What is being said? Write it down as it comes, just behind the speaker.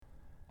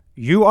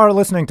You are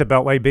listening to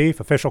Beltway Beef,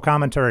 official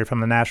commentary from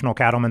the National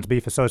Cattlemen's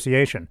Beef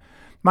Association.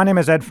 My name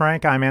is Ed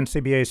Frank. I'm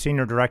NCBA's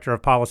Senior Director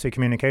of Policy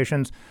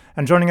Communications.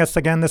 And joining us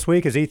again this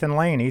week is Ethan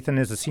Lane. Ethan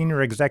is the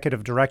Senior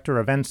Executive Director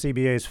of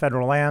NCBA's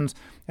Federal Lands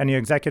and the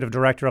Executive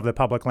Director of the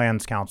Public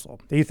Lands Council.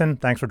 Ethan,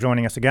 thanks for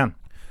joining us again.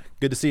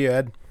 Good to see you,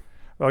 Ed.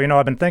 Well,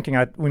 I've been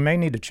thinking we may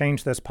need to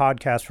change this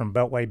podcast from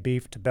Beltway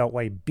Beef to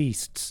Beltway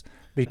Beasts,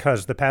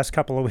 because the past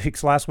couple of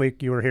weeks, last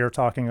week you were here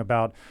talking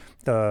about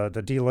the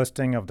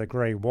delisting of the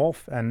gray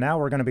wolf, and now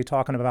we're going to be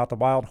talking about the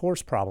wild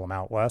horse problem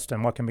out west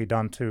and what can be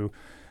done to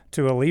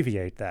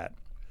alleviate that.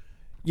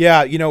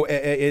 Yeah,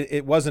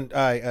 it wasn't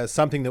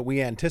something that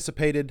we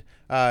anticipated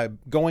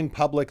going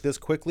public this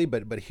quickly,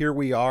 but here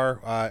we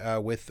are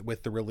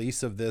with the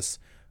release of this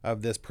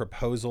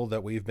proposal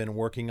that we've been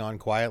working on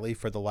quietly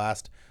for the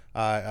last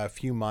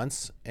few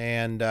months,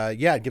 and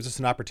it gives us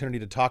an opportunity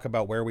to talk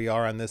about where we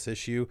are on this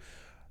issue.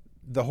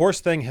 The horse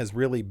thing has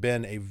really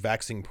been a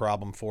vexing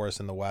problem for us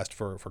in the West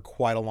for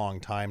quite a long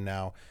time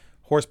now.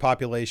 Horse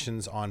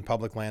populations on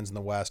public lands in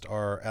the West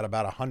are at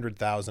about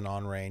 100,000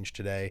 on range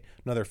today,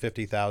 another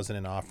 50,000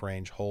 in off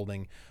range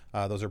holding.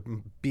 Those are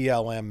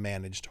BLM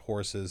managed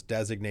horses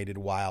designated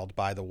wild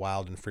by the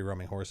Wild and Free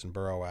Roaming Horse and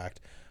Burro Act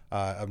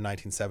of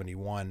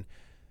 1971.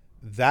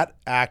 That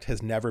act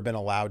has never been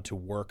allowed to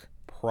work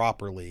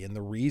properly, and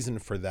the reason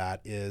for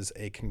that is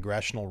a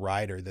congressional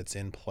rider that's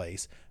in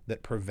place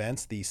that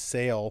prevents the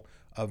sale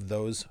of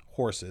those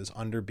horses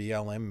under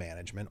BLM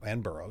management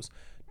and burros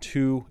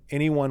to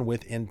anyone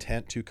with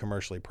intent to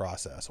commercially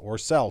process or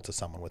sell to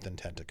someone with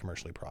intent to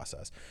commercially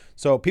process.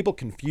 So people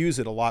confuse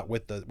it a lot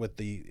with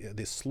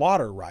the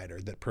slaughter rider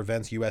that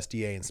prevents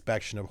USDA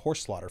inspection of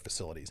horse slaughter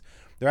facilities.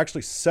 They're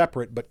actually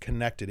separate but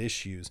connected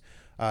issues.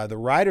 The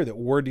rider that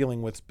we're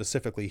dealing with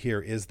specifically here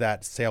is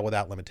that sale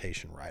without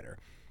limitation rider.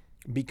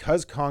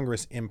 Because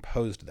Congress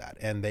imposed that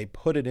and they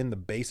put it in the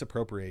base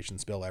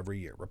appropriations bill every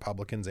year,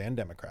 Republicans and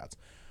Democrats,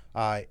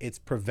 it's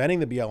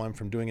preventing the BLM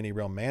from doing any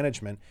real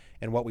management.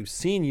 And what we've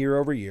seen year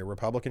over year,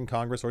 Republican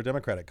Congress or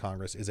Democratic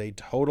Congress, is a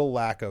total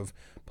lack of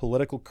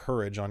political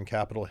courage on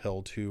Capitol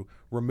Hill to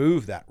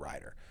remove that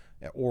rider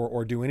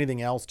or do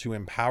anything else to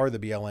empower the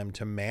BLM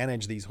to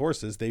manage these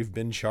horses they've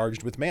been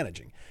charged with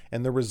managing.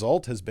 And the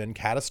result has been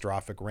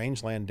catastrophic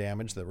rangeland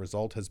damage. The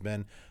result has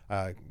been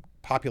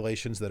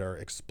populations that are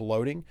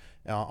exploding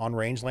on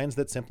rangelands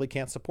that simply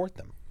can't support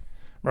them.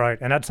 Right,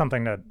 and that's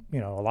something that, a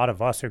lot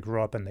of us who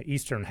grew up in the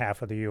eastern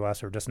half of the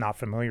U.S. are just not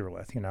familiar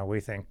with. We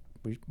think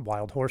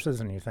wild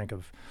horses, and you think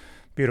of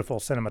beautiful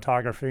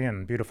cinematography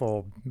and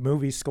beautiful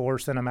movie score,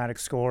 cinematic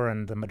score,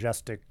 and the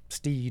majestic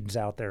steeds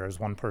out there, as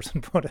one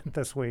person put it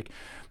this week.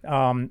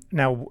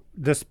 Now,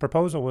 this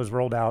proposal was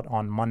rolled out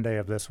on Monday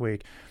of this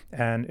week,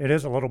 and it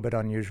is a little bit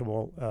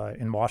unusual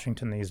in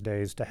Washington these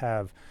days to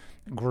have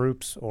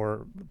groups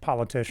or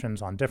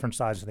politicians on different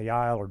sides of the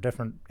aisle or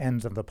different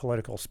ends of the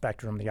political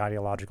spectrum, the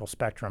ideological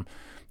spectrum,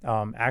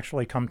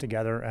 actually come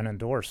together and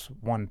endorse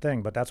one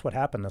thing. But that's what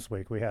happened this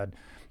week. We had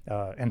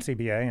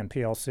NCBA and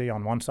PLC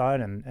on one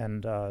side,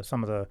 and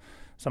some of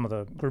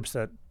the groups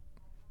that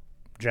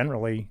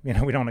generally,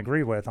 we don't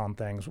agree with on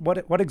things.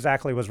 What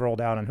exactly was rolled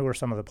out, and who are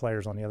some of the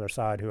players on the other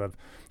side who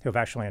have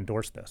actually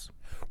endorsed this?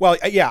 Well,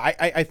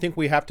 I think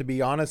we have to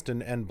be honest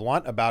and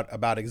blunt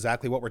about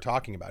exactly what we're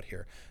talking about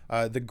here.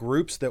 The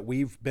groups that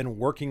we've been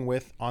working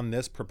with on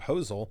this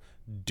proposal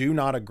do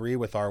not agree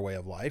with our way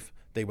of life.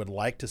 They would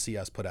like to see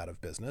us put out of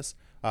business.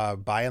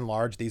 By and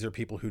large, these are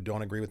people who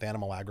don't agree with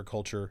animal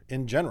agriculture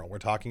in general. We're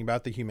talking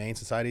about the Humane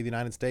Society of the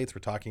United States. We're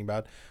talking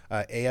about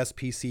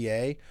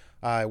ASPCA.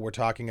 We're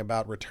talking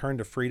about Return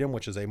to Freedom,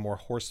 which is a more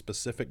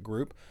horse-specific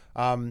group.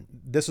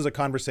 This is a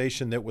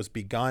conversation that was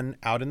begun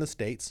out in the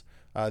states.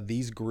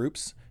 These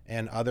groups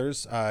and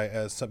others,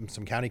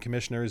 some county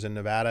commissioners in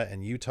Nevada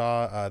and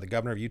Utah, the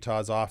governor of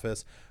Utah's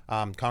office,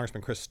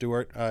 Congressman Chris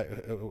Stewart,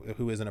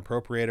 who is an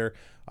appropriator,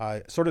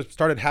 sort of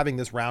started having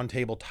this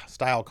roundtable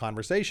style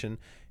conversation.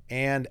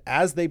 And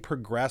as they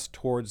progressed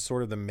towards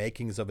sort of the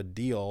makings of a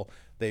deal,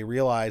 they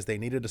realized they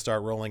needed to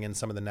start rolling in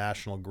some of the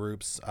national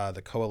groups,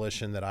 the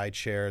coalition that I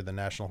chair, the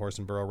National Horse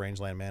and Burro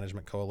Rangeland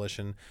Management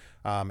Coalition,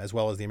 as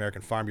well as the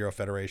American Farm Bureau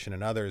Federation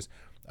and others,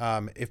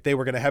 if they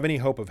were going to have any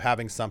hope of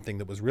having something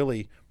that was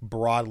really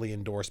broadly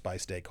endorsed by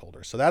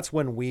stakeholders. So that's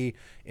when we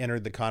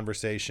entered the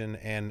conversation,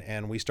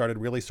 and we started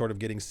really sort of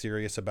getting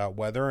serious about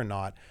whether or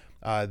not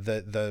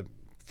the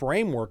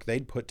framework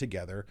they'd put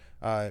together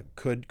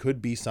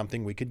could be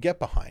something we could get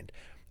behind.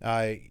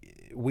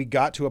 We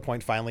got to a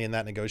point finally in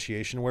that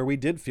negotiation where we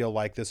did feel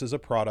like this is a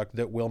product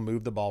that will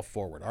move the ball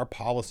forward. Our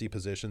policy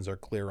positions are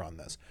clear on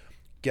this.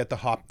 Get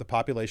the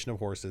population of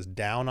horses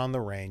down on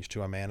the range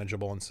to a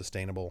manageable and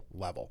sustainable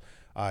level.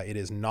 It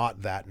is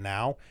not that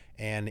now,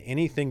 and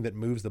anything that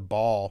moves the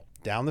ball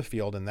down the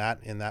field in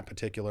that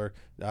particular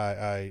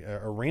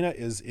arena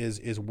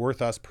is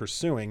worth us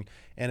pursuing,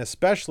 and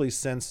especially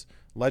since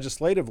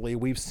legislatively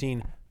we've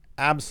seen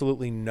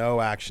absolutely no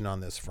action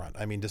on this front.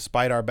 I mean,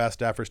 despite our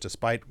best efforts,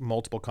 despite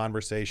multiple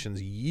conversations,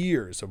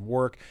 years of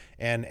work,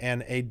 and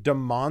a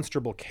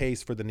demonstrable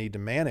case for the need to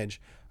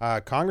manage,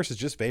 Congress is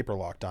just vapor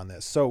locked on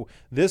this. So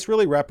this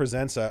really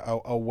represents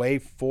a way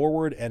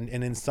forward, and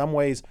in some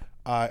ways,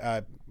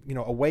 a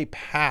way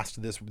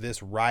past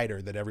this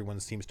rider that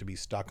everyone seems to be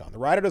stuck on. The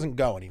rider doesn't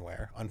go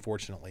anywhere,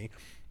 unfortunately,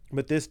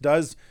 but this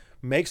does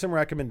make some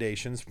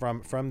recommendations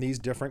from these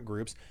different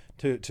groups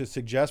to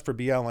suggest for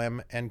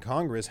BLM and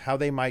Congress how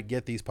they might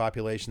get these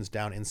populations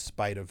down in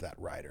spite of that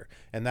rider.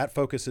 And that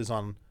focuses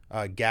on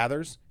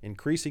gathers,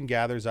 increasing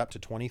gathers up to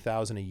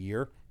 20,000 a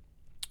year.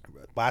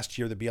 Last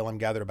year, the BLM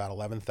gathered about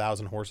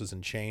 11,000 horses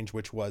and change,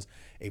 which was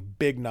a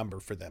big number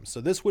for them.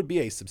 So this would be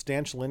a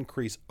substantial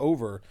increase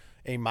over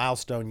a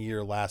milestone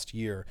year last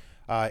year.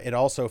 It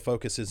also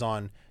focuses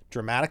on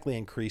dramatically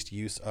increased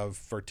use of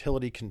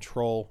fertility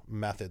control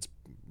methods.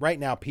 Right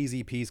now,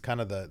 PZP is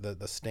kind of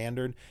the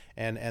standard,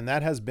 and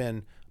that has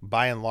been,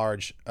 by and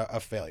large, a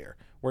failure.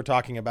 We're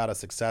talking about a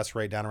success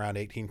rate down around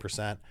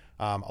 18%.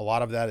 A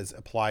lot of that is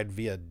applied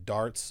via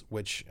darts,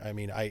 which, I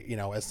mean,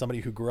 as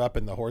somebody who grew up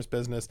in the horse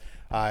business,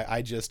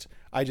 I just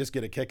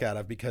get a kick out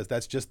of, because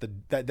that's just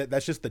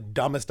the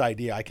dumbest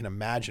idea I can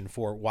imagine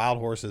for wild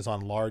horses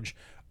on large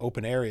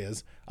open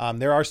areas.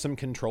 There are some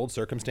controlled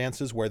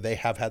circumstances where they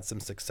have had some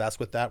success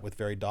with that, with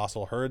very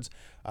docile herds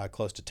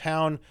close to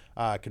town,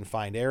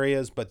 confined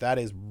areas, but that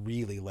is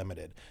really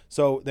limited.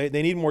 So they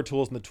need more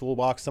tools in the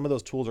toolbox. Some of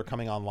those tools are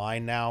coming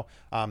online now.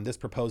 This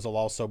proposal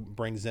also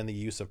brings in the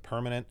use of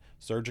permanent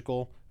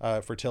surgical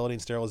fertility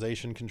and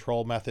sterilization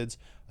control methods.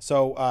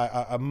 So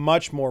a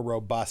much more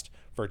robust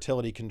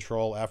fertility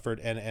control effort,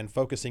 and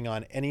focusing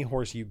on any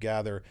horse you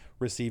gather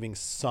receiving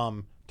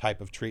some type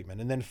of treatment.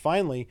 And then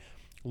finally,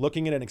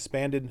 looking at an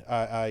expanded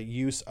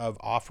use of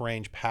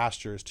off-range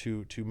pastures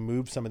to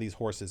move some of these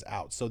horses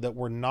out, so that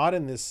we're not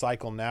in this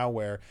cycle now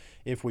where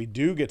if we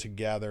do get to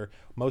gather,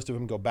 most of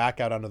them go back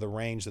out onto the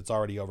range that's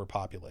already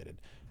overpopulated.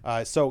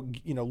 So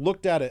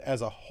looked at it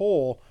as a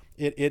whole,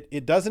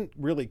 it doesn't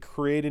really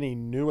create any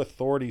new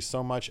authority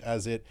so much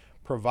as it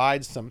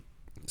provides some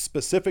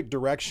specific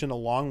direction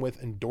along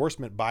with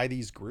endorsement by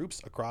these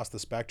groups across the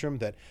spectrum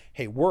that,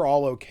 hey, we're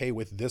all okay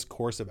with this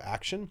course of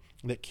action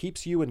that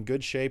keeps you in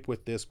good shape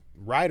with this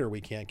rider we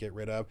can't get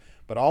rid of,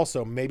 but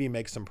also maybe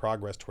make some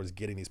progress towards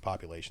getting these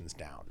populations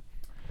down.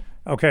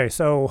 Okay,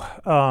 so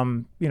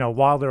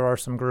while there are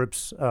some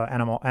groups,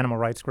 animal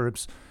rights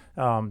groups,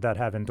 that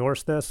have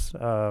endorsed this,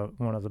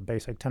 one of the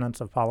basic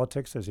tenets of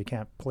politics is you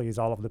can't please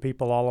all of the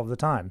people all of the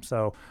time.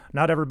 So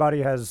not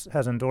everybody has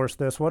endorsed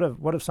this. What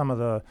have some of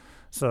the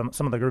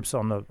groups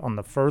on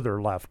the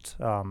further left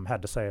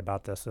had to say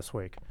about this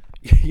week?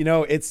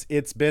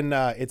 It's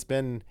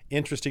been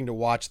interesting to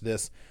watch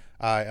this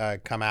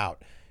come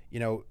out.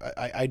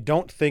 I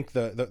don't think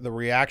the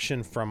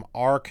reaction from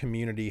our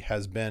community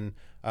has been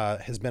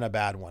a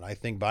bad one. I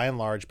think by and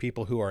large,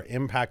 people who are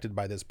impacted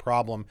by this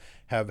problem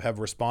have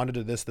responded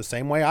to this the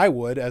same way I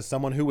would as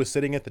someone who was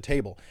sitting at the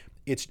table.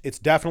 It's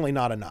definitely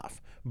not enough,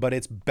 but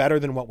it's better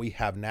than what we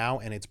have now,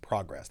 and it's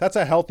progress. That's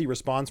a healthy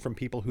response from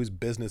people whose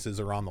businesses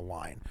are on the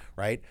line,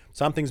 right?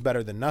 Something's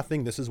better than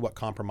nothing. This is what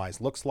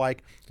compromise looks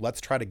like. Let's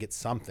try to get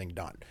something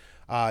done.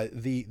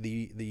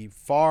 The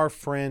far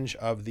fringe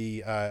of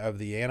the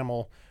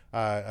animal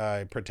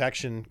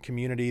protection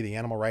community, the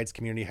animal rights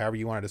community, however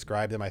you want to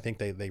describe them. I think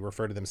they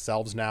refer to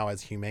themselves now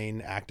as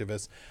humane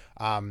activists.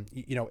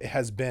 It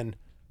has been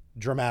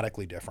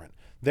dramatically different.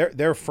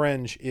 Their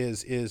fringe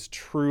is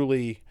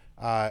truly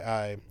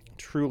kind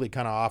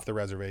of off the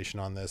reservation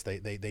on this.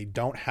 They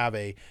don't have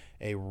a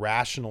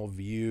rational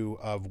view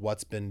of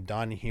what's been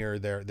done here.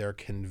 They're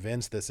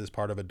convinced this is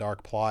part of a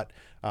dark plot.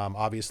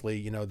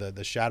 Obviously,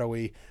 the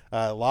shadowy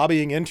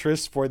lobbying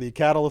interests for the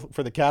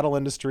cattle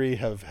industry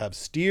have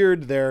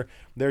steered their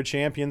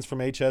champions from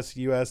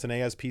HSUS and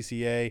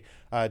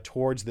ASPCA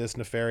towards this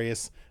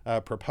nefarious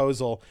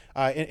proposal.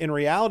 In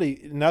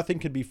reality, nothing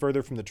could be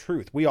further from the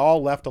truth. We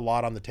all left a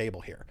lot on the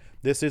table here.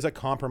 This is a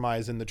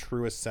compromise in the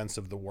truest sense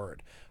of the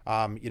word.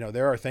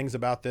 There are things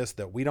about this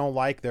that we don't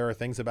like. There are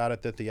things about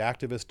it that the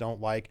activists don't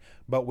like,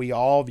 but we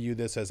all view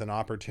this as an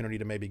opportunity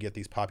to maybe get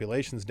these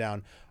populations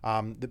down.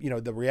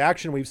 The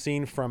reaction we've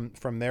seen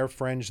from their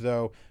fringe,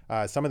 though,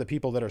 some of the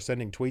people that are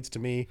sending tweets to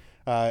me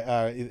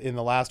in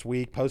the last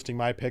week, posting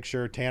my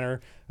picture,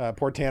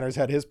 poor Tanner's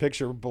had his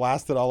picture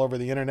blasted all over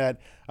the internet.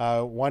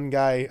 One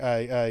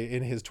guy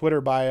in his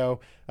Twitter bio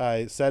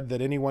said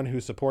that anyone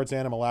who supports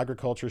animal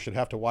agriculture should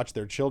have to watch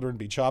their children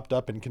be chopped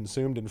up and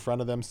consumed in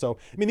front of them. So,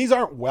 I mean, these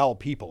aren't well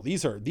people.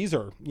 These are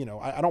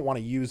I don't want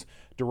to use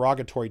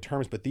derogatory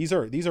terms, but these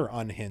are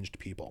unhinged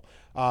people.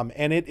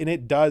 And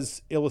it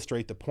does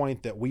illustrate the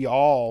point that we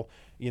all,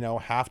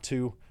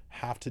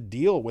 have to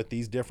deal with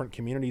these different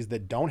communities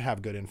that don't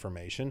have good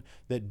information,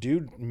 that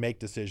do make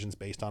decisions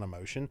based on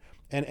emotion,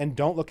 and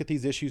don't look at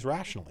these issues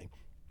rationally.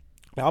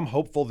 Now, I'm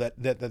hopeful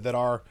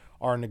that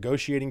our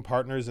negotiating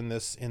partners in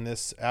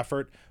this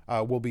effort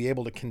will be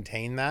able to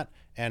contain that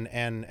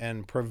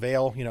and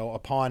prevail,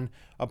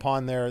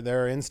 upon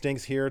their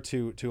instincts here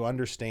to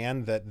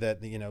understand that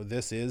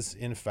this is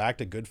in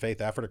fact a good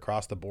faith effort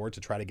across the board to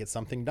try to get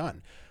something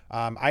done.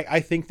 I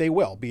think they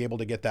will be able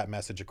to get that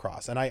message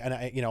across, and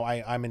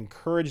I'm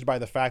encouraged by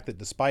the fact that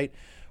despite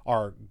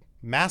our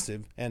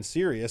massive and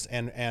serious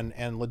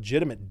and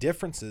legitimate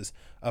differences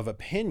of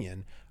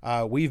opinion,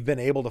 we've been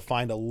able to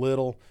find a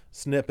little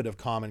snippet of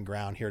common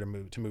ground here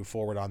to move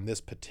forward on this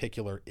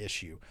particular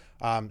issue.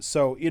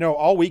 So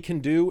all we can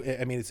do,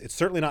 I mean, it's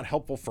certainly not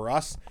helpful for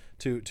us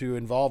to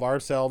involve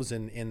ourselves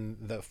in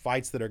the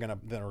fights that are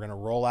gonna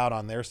roll out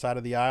on their side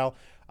of the aisle.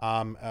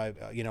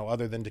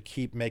 Other than to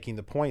keep making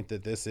the point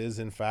that this is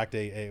in fact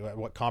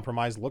what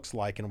compromise looks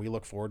like, and we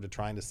look forward to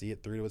trying to see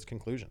it through to its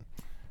conclusion.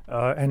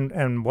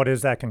 And what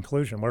is that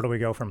conclusion? Where do we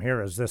go from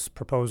here? Is this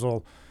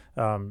proposal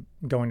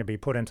going to be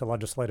put into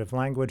legislative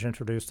language,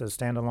 introduced as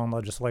standalone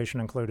legislation,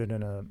 included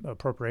in an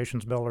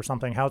appropriations bill or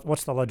something?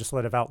 What's the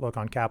legislative outlook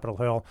on Capitol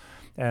Hill?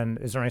 And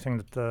is there anything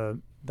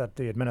that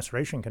the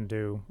administration can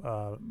do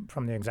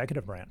from the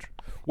executive branch?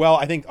 Well,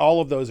 I think all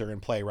of those are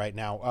in play right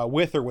now,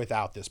 with or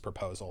without this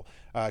proposal.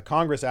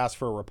 Congress asked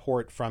for a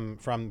report from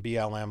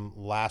BLM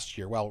last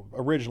year. Well,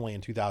 originally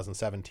in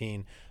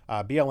 2017,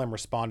 BLM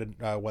responded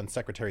when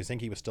Secretary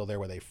Zinke was still there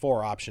with a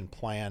 4-option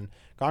plan.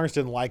 Congress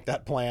didn't like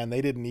that plan.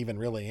 They didn't even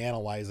really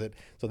analyze it.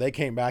 So they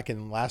came back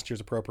in last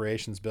year's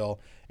appropriations bill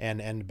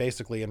and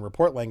basically in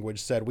report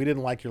language said, we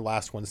didn't like your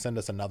last one, send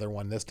us another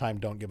one. This time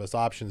don't give us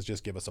options,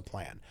 just give us a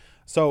plan.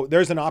 So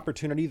there's an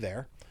opportunity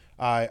there.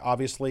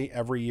 Obviously,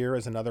 every year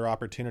is another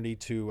opportunity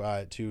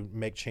to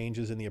make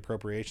changes in the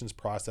appropriations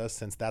process,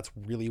 since that's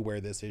really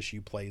where this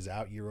issue plays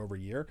out year over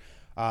year.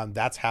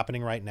 That's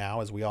happening right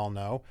now, as we all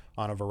know,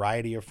 on a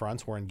variety of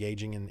fronts. We're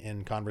engaging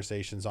in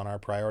conversations on our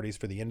priorities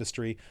for the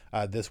industry.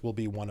 This will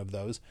be one of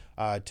those.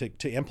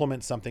 To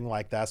implement something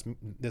like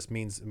this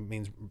means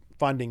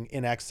funding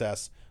in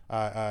excess,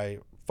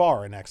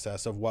 far in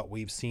excess of what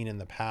we've seen in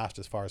the past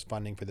as far as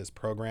funding for this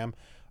program.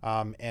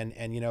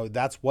 And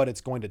that's what it's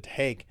going to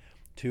take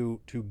to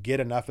get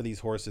enough of these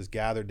horses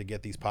gathered to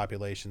get these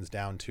populations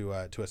down to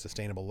a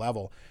sustainable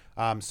level.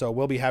 So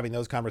we'll be having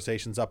those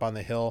conversations up on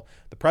the Hill.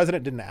 The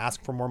president didn't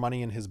ask for more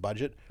money in his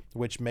budget,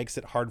 which makes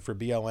it hard for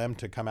BLM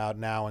to come out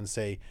now and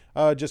say,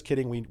 oh, just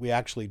kidding, we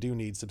actually do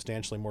need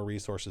substantially more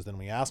resources than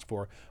we asked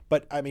for.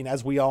 But I mean,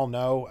 as we all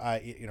know,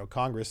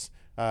 Congress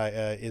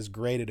is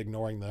great at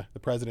ignoring the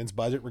president's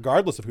budget,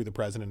 regardless of who the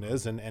president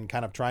is, and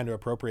kind of trying to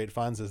appropriate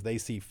funds as they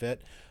see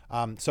fit.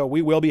 So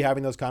we will be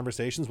having those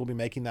conversations. We'll be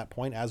making that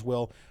point, as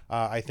will,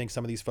 I think,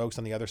 some of these folks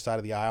on the other side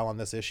of the aisle on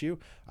this issue.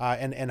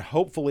 And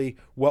hopefully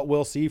what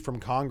we'll see from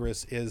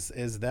Congress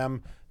is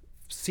them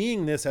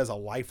seeing this as a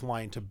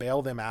lifeline to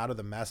bail them out of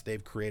the mess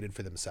they've created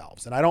for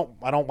themselves. And I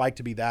don't like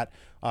to be that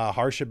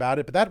harsh about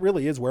it, but that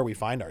really is where we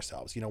find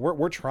ourselves.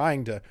 We're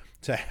trying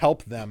to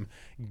help them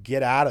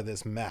get out of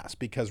this mess,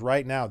 because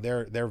right now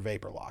they're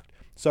vapor locked.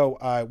 So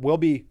we'll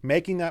be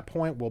making that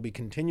point. We'll be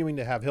continuing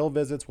to have Hill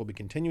visits. We'll be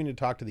continuing to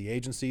talk to the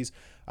agencies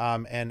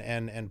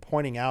and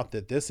pointing out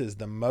that this is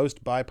the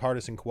most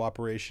bipartisan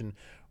cooperation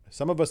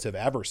some of us have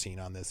ever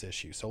seen on this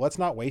issue. So let's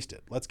not waste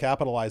it. Let's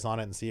capitalize on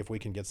it and see if we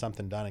can get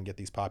something done and get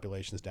these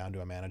populations down to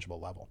a manageable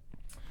level.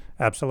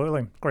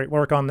 Absolutely. Great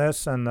work on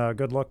this, and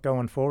good luck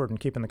going forward and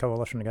keeping the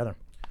coalition together.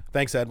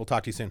 Thanks, Ed. We'll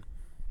talk to you soon.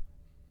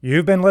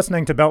 You've been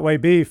listening to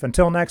Beltway Beef.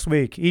 Until next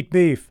week, eat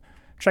beef.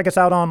 Check us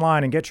out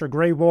online and get your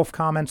Gray Wolf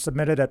comments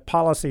submitted at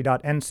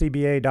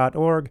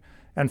policy.ncba.org,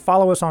 and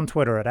follow us on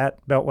Twitter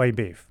at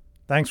 @BeltwayBeef.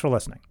 Thanks for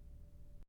listening.